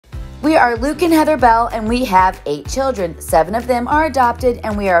We are Luke and Heather Bell, and we have 8 children. 7 of them are adopted,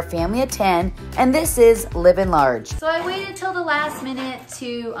 and we are a family of 10, and this is Living Large. So I waited till the last minute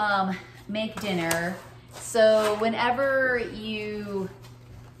to make dinner. So whenever you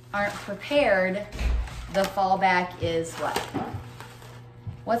aren't prepared, the fallback is what?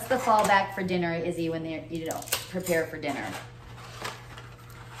 What's the fallback for dinner, Izzy, when you don't prepare for dinner?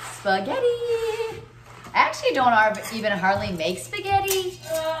 Spaghetti. I actually don't even hardly make spaghetti.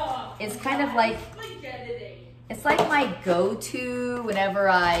 It's kind of like, it's like my go-to whenever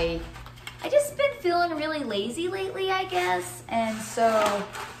I just been feeling really lazy lately, I guess. And so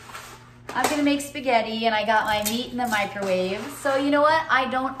I'm gonna make spaghetti, and I got my meat in the microwave. So you know what? I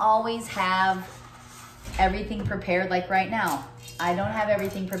don't always have everything prepared like right now. I don't have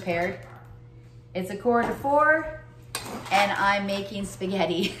everything prepared. It's 3:45 and I'm making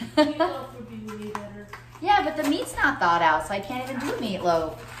spaghetti. Meatloaf would be way better. Yeah, but the meat's not thawed out, so I can't even do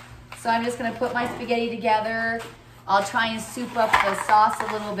meatloaf. So I'm just gonna put my spaghetti together. I'll try and soup up the sauce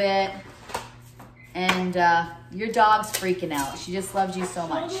a little bit. And your dog's freaking out. She just loves you so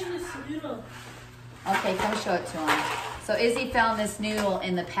much. Show them this noodle. Okay, come show it to him. So Izzy found this noodle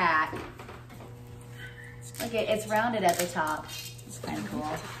in the pack. Look, it's rounded at the top. It's kind of cool.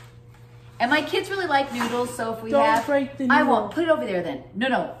 And my kids really like noodles, so if we Don't break the noodle. I won't. Put it over there then.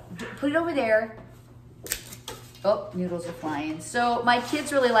 No. Put it over there. Oh, noodles are flying. So my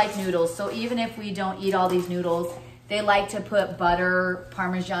kids really like noodles, so even if we don't eat all these noodles, they like to put butter,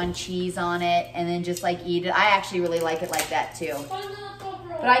 Parmesan cheese on it, and then just like eat it. I actually really like it like that too.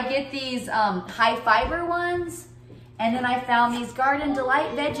 But I get these high fiber ones, and then I found these Garden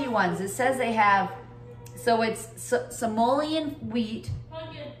Delight veggie ones. It says they have, so it's simoleon wheat,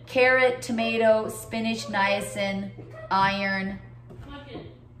 carrot, tomato, spinach, niacin, iron.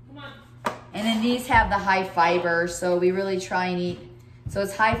 And then these have the high fiber, so we really try and eat. So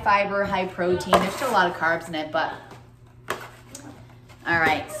it's high fiber, high protein. There's still a lot of carbs in it, but. All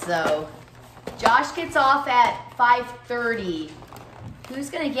right, so Josh gets off at 5:30. Who's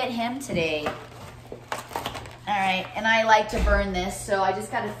gonna get him today? All right, and I like to burn this, so I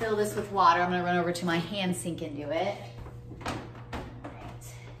just gotta fill this with water. I'm gonna run over to my hand sink and do it.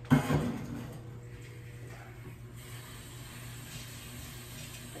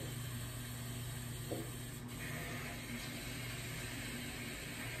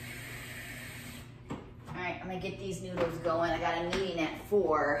 Get these noodles going. I got a meeting at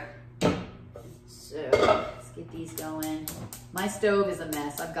 4. So let's get these going. My stove is a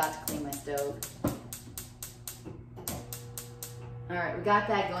mess. I've got to clean my stove. All right, we got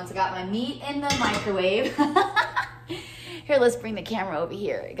that going. So I got my meat in the microwave. Here, let's bring the camera over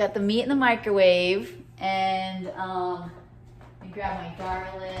here. I got the meat in the microwave, and let me grab my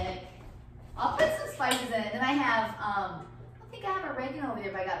garlic. I'll put some spices in it. Then I have, I don't think I have oregano over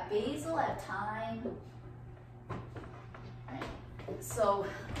there, but I got basil, I have thyme. So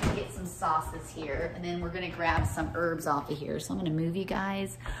I'm gonna get some sauces here, and then we're gonna grab some herbs off of here. So I'm gonna move you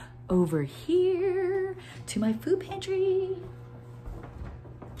guys over here to my food pantry.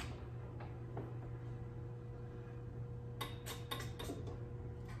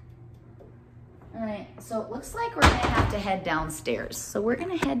 All right, so it looks like we're gonna have to head downstairs. So we're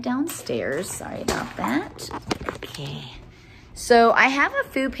gonna head downstairs. Sorry about that. Okay. So I have a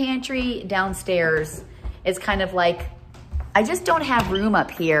food pantry downstairs. It's kind of like, I just don't have room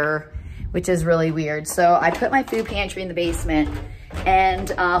up here, which is really weird. So I put my food pantry in the basement, and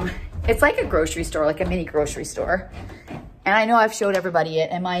it's like a grocery store, like a mini grocery store. And I know I've showed everybody it,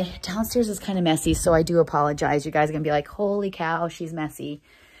 and my downstairs is kind of messy, so I do apologize. You guys are gonna be like, holy cow, she's messy.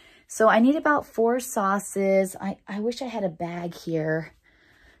 So I need about 4 sauces. I wish I had a bag here.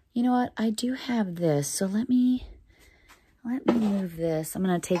 You know what, I do have this, so let me move this. I'm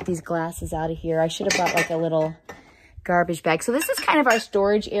gonna take these glasses out of here. I should have brought like a little garbage bag. So this is kind of our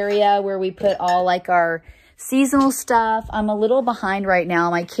storage area where we put all like our seasonal stuff. I'm a little behind right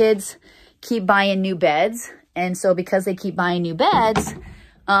now. My kids keep buying new beds. And so because they keep buying new beds,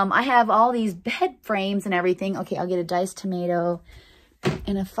 I have all these bed frames and everything. Okay, I'll get a diced tomato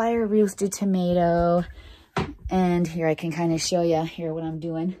and a fire roasted tomato. And here I can kind of show you here what I'm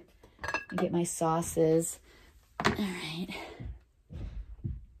doing. I get my sauces. All right.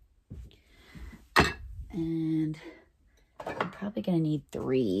 And I'm probably gonna need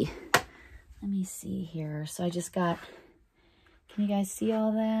 3. Let me see here. So I just got, can you guys see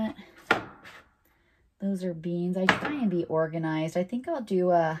all that? Those are beans. I try and be organized. I think I'll do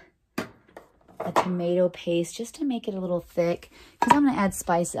a tomato paste just to make it a little thick, because I'm gonna add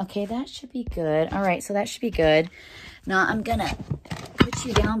spice. Okay, that should be good. All right, so that should be good. Now I'm gonna put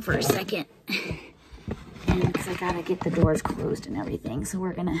you down for a second. And because I gotta get the doors closed and everything. So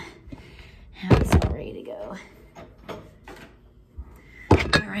we're gonna have this all ready to go.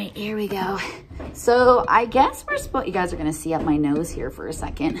 All right, here we go. So I guess we're supposed, you guys are gonna see up my nose here for a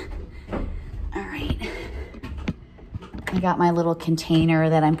second. All right. I got my little container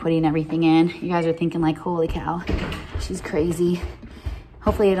that I'm putting everything in. You guys are thinking like, holy cow, she's crazy.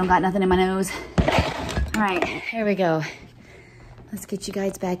 Hopefully I don't got nothing in my nose. All right, here we go. Let's get you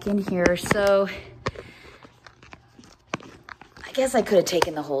guys back in here. So I guess I could have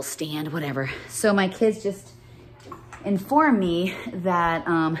taken the whole stand, whatever. So my kids just informed me that,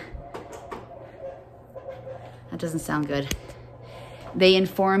 that doesn't sound good. They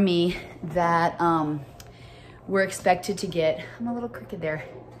informed me that we're expected to get, I'm a little crooked there,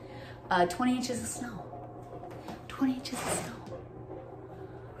 20 inches of snow. 20 inches of snow.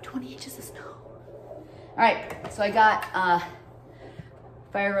 20 inches of snow. All right, so I got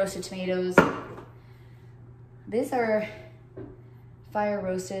fire roasted tomatoes. These are fire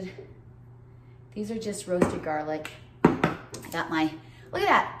roasted. These are just roasted garlic. I got my, look at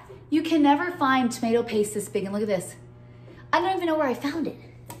that. You can never find tomato paste this big, and look at this. I don't even know where I found it.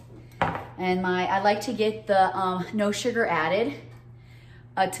 And I like to get the no sugar added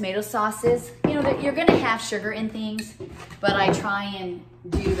tomato sauces. You know, you're gonna have sugar in things, but I try and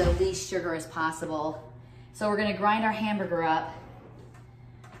do the least sugar as possible. So we're gonna grind our hamburger up,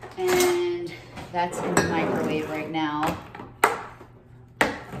 and that's in the microwave right now.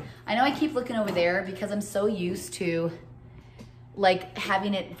 I know I keep looking over there because I'm so used to like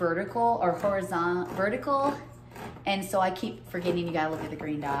having it vertical or horizontal, vertical. And so I keep forgetting you gotta look at the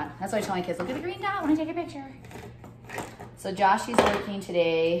green dot. That's why I tell my kids, look at the green dot when I take a picture. So Josh is working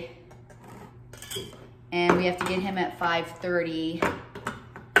today and we have to get him at 5:30.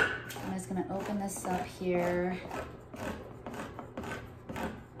 I'm just gonna open this up here.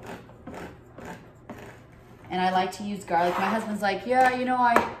 And I like to use garlic. My husband's like, yeah, you know,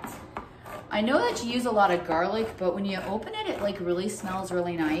 I know that you use a lot of garlic, but when you open it, it like really smells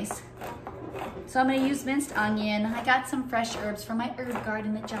really nice. So I'm gonna use minced onion. I got some fresh herbs from my herb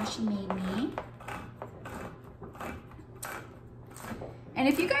garden that Joshy made me. And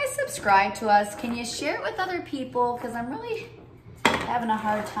if you guys subscribe to us, can you share it with other people? Because I'm really having a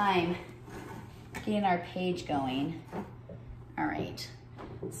hard time getting our page going. All right,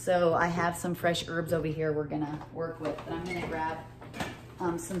 so I have some fresh herbs over here we're gonna work with, but I'm gonna grab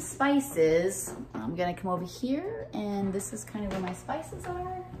some spices. I'm gonna come over here, and this is kind of where my spices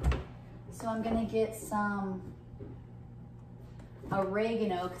are. So I'm gonna get some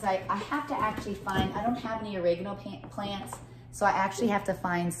oregano, because I have to actually find, I don't have any oregano plants, so I actually have to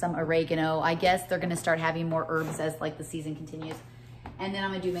find some oregano. I guess they're gonna start having more herbs as like the season continues. And then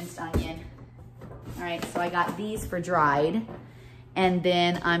I'm gonna do minced onion. All right, so I got these for dried. And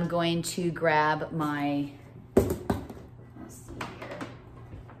then I'm going to grab my, let's see here,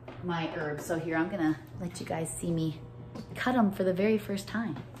 my herbs. So here, I'm gonna let you guys see me cut them for the very first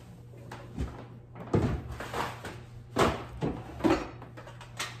time.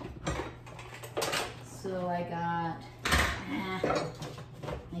 So I got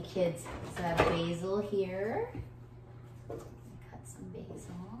my kids. So I have basil here. Cut some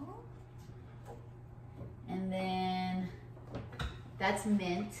basil. And then that's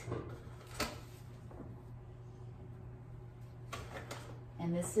mint.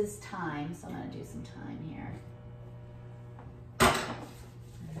 And this is thyme, so I'm gonna do some thyme here. All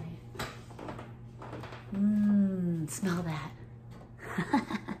right. Smell that.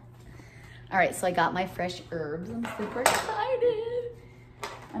 All right, so I got my fresh herbs. I'm super excited.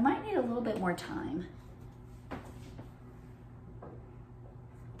 I might need a little bit more time.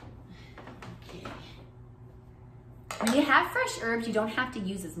 Okay. When you have fresh herbs, you don't have to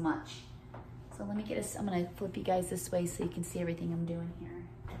use as much. So let me get I'm gonna flip you guys this way so you can see everything I'm doing here.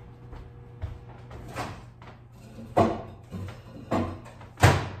 I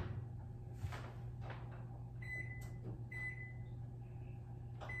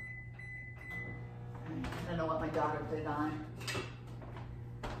don't know what my daughter put it on.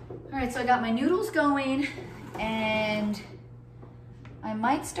 All right, so I got my noodles going, and I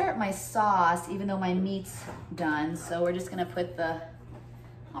might start my sauce even though my meat's done. So we're just gonna put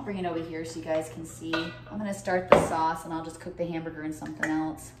I'll bring it over here so you guys can see. I'm gonna start the sauce and I'll just cook the hamburger in something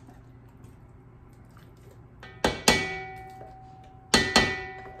else.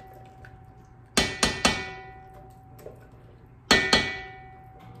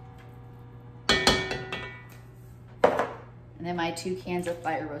 And then my 2 cans of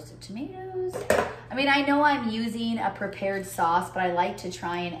fire roasted tomatoes. I mean, I know I'm using a prepared sauce, but I like to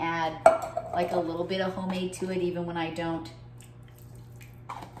try and add like a little bit of homemade to it even when I don't.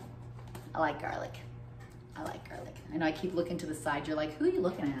 I like garlic. I like garlic. I know I keep looking to the side. You're like, who are you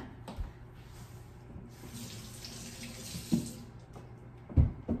looking at?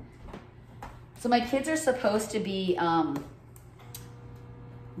 So my kids are supposed to be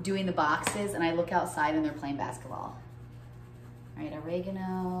doing the boxes, and I look outside and they're playing basketball. All right,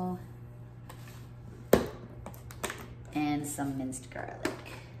 oregano and some minced garlic.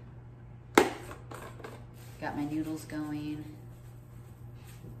 Got my noodles going.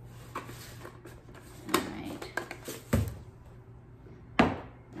 All right.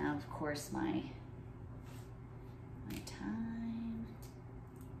 Now, of course, my thyme.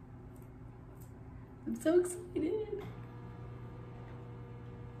 I'm so excited.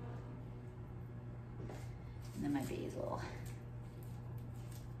 And then my basil.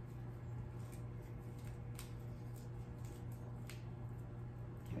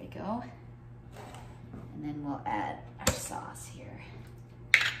 There we go. And then we'll add our sauce here.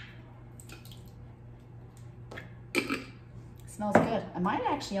 Smells good. I might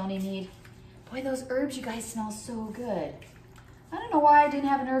actually only need, boy, those herbs, you guys, smell so good. I don't know why I didn't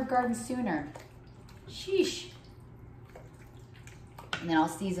have an herb garden sooner. Sheesh. And then I'll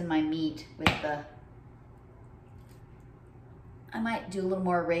season my meat with I might do a little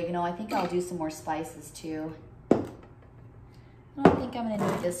more oregano. I think I'll do some more spices too. I don't think I'm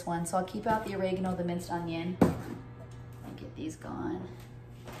gonna need this one, so I'll keep out the oregano, the minced onion, and get these gone.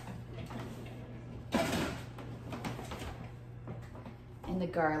 And the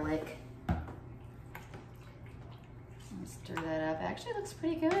garlic. I'll stir that up. Actually, it looks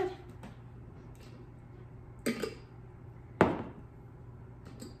pretty good.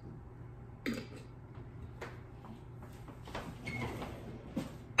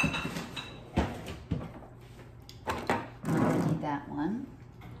 That one.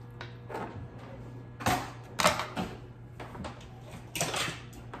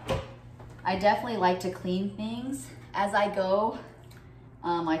 I definitely like to clean things as I go.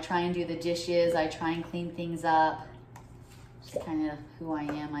 I try and do the dishes. I try and clean things up. Just kind of who I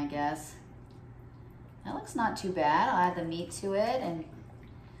am, I guess. That looks not too bad. I'll add the meat to it, and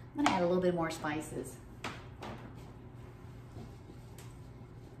I'm gonna add a little bit more spices.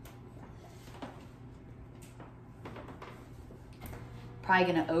 Probably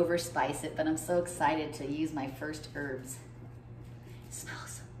gonna over spice it, but I'm so excited to use my first herbs. It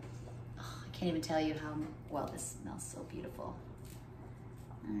smells, oh, I can't even tell you how well this smells. So beautiful.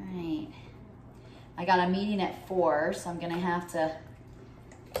 All right, I got a meeting at 4, so I'm gonna have to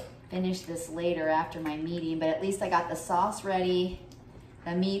finish this later after my meeting, but at least I got the sauce ready.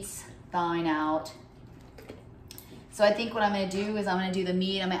 The meat's thawing out. So I think what I'm gonna do is I'm gonna do the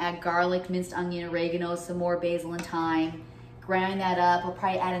meat. I'm gonna add garlic, minced onion, oregano, some more basil and thyme. Grind that up. I'll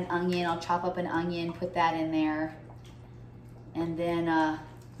probably add an onion. I'll chop up an onion, put that in there. And then I'm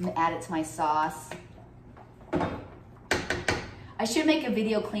gonna add it to my sauce. I should make a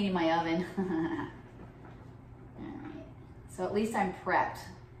video cleaning my oven. All right. So at least I'm prepped,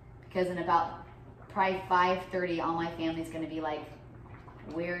 because in about probably 5:30, all my family's gonna be like,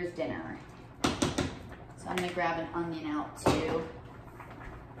 where's dinner? So I'm gonna grab an onion out too.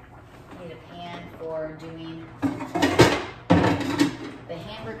 I need a pan for doing the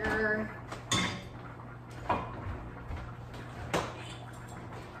hamburger.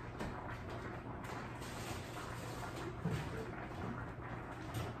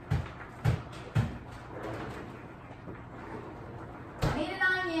 I need an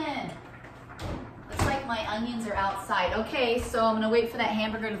onion. Looks like my onions are outside. Okay, so I'm gonna wait for that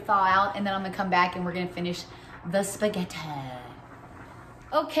hamburger to thaw out, and then I'm gonna come back and we're gonna finish the spaghetti.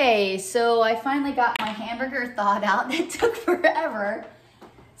 Okay, so I finally got my hamburger thawed out. That took forever.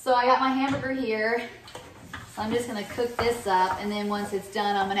 So I got my hamburger here. So I'm just gonna cook this up, and then once it's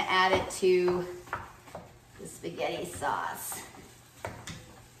done, I'm gonna add it to the spaghetti sauce.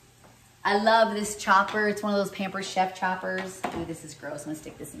 I love this chopper. It's one of those Pampers Chef choppers. Ooh, this is gross. I'm gonna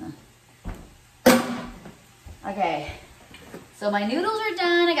stick this in the... Okay, so my noodles are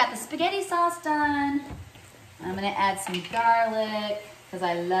done. I got the spaghetti sauce done. I'm gonna add some garlic, because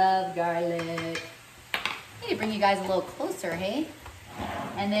I love garlic. I need to bring you guys a little closer, hey?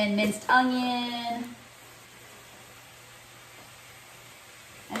 And then minced onion.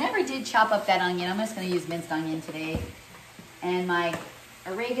 I never did chop up that onion. I'm just gonna use minced onion today. And my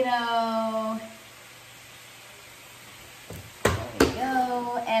oregano. There we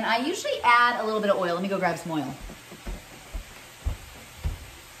go. And I usually add a little bit of oil. Let me go grab some oil.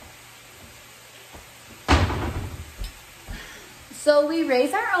 So we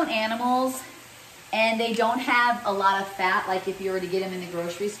raise our own animals, and they don't have a lot of fat like if you were to get them in the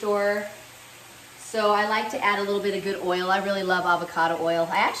grocery store. So I like to add a little bit of good oil. I really love avocado oil.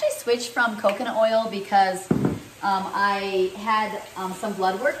 I actually switched from coconut oil because I had some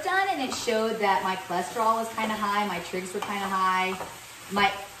blood work done and it showed that my cholesterol was kind of high, my trigs were kind of high,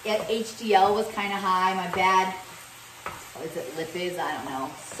 my HDL was kind of high, my bad, what is it, lipids? I don't know.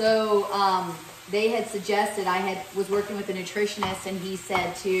 So they had suggested, was working with a nutritionist and he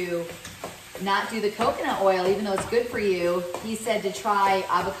said to not do the coconut oil, even though it's good for you. He said to try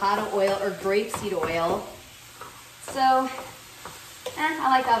avocado oil or grapeseed oil. So, I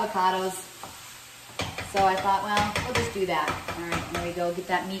like avocados. So I thought, well, we'll just do that. All right, there we go, get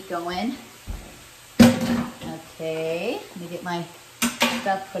that meat going. Okay, let me get my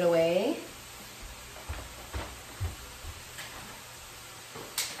stuff put away.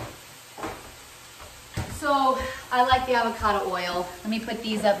 So I like the avocado oil. Let me put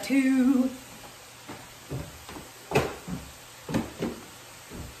these up too.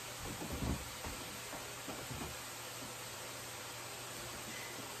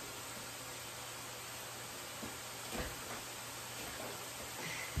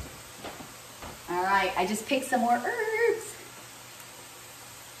 All right, I just picked some more herbs.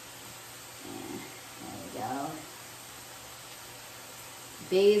 There we go.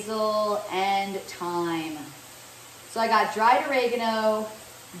 Basil and thyme. So I got dried oregano,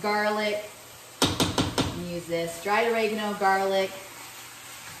 garlic. Let me use this. Dried oregano, garlic,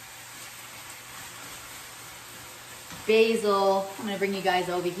 basil. I'm gonna bring you guys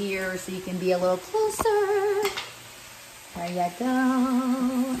over here so you can be a little closer. There you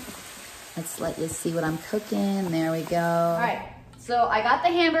go. Let's let you see what I'm cooking. There we go. All right, so I got the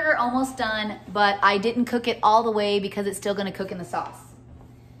hamburger almost done, but I didn't cook it all the way because it's still gonna cook in the sauce.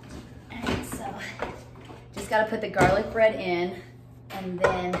 All right, so just gotta put the garlic bread in, and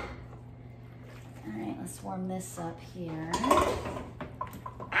then, all right, let's warm this up here.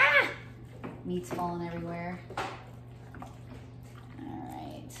 Ah! Meat's falling everywhere. All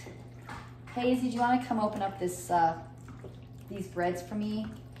right. Hazy, do you wanna come open up this, these breads for me?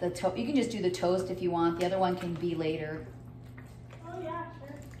 You can just do the toast if you want. The other one can be later. Oh yeah,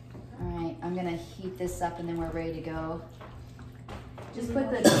 sure. All right, I'm gonna heat this up and then we're ready to go. Just put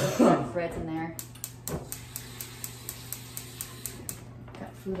the breads in there.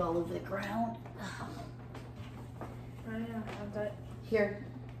 Got food all over the ground. Oh yeah, I've got. Here,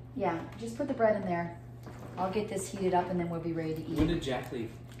 yeah, just put the bread in there. I'll get this heated up and then we'll be ready to eat. When did Jack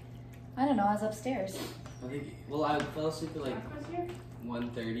leave? I don't know, I was upstairs. I fell asleep at like Jack was here?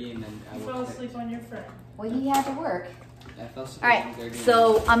 1:30 and then I You woke fell up. asleep on your friend. Well, he had to work. I fell asleep All at right, 1:30.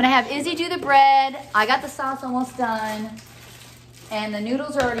 so I'm gonna have Izzy do the bread. I got the sauce almost done. And the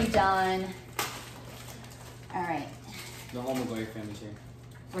noodles are already done. All right. The whole McGuire family's here.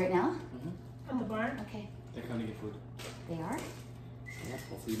 Right now? At the barn? Okay. They're coming to get food. They are? Yeah,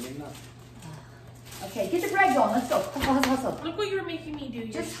 hopefully you made enough. Okay, get the bread going. Let's go. Hustle. Look what you're making me do. You're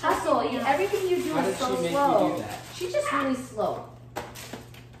Just hustle. stressing me out. Everything you do How is did so she make slow. you do that? She's just really slow.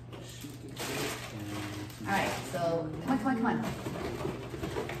 She could do it. All right, so come on.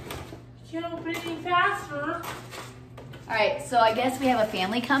 You can't open any faster. All right, so I guess we have a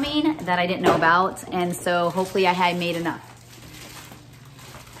family coming that I didn't know about, and so hopefully I had made enough.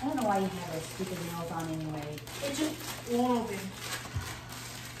 I don't know why you have those stupid nails on anyway. It just won't open.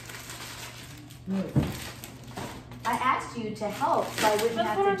 I asked you to help so I wouldn't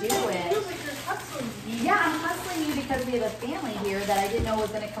That's what I'm have to do saying. It feels it. like you're hustling me. Yeah, I'm hustling you because we have a family here that I didn't know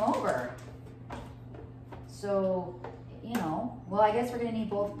was gonna come over. So, you know, well, I guess we're gonna need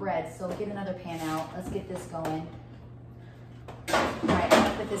both breads, so get another pan out. Let's get this going. All right, I'm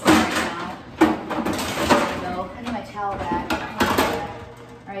gonna put this in right now. There we go. I need my towel back.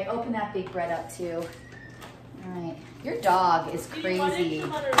 All right, open that big bread up too. All right, your dog is Why didn't crazy. you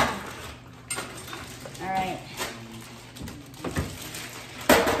let her in? All right.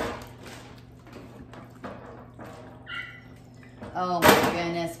 Oh my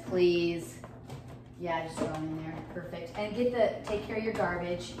goodness, please. Yeah, just throw them in there. Perfect. And take care of your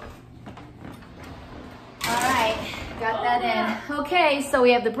garbage. All right, got that in. Okay, so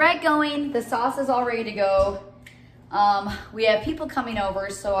we have the bread going. The sauce is all ready to go. We have people coming over,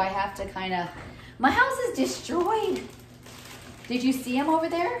 so I have to my house is destroyed. Did you see him over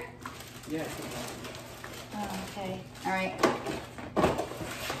there? Yeah. Oh, okay. All right.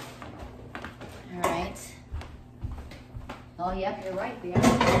 All right. Oh, yep, you're right. They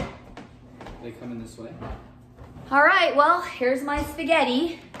are. They coming this way? All right. Well, here's my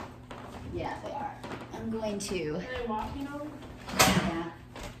spaghetti. Yeah, they are. I'm going to. Are they walking over? Yeah.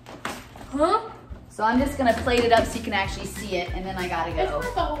 Huh? So I'm just gonna plate it up so you can actually see it, and then I gotta It's go.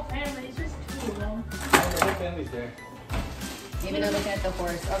 not the whole family. It's just two of them. Oh, the whole family's there. Maybe they're looking at the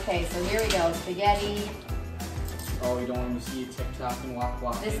horse. Okay, so here we go. Spaghetti. Oh, we don't want to see you TikTok and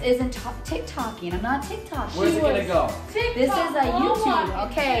walk. This isn't TikToking. I'm not TikToking. Where's it gonna go? TikTok. This is a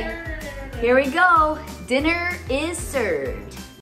YouTube. Okay. Here we go. Dinner is served.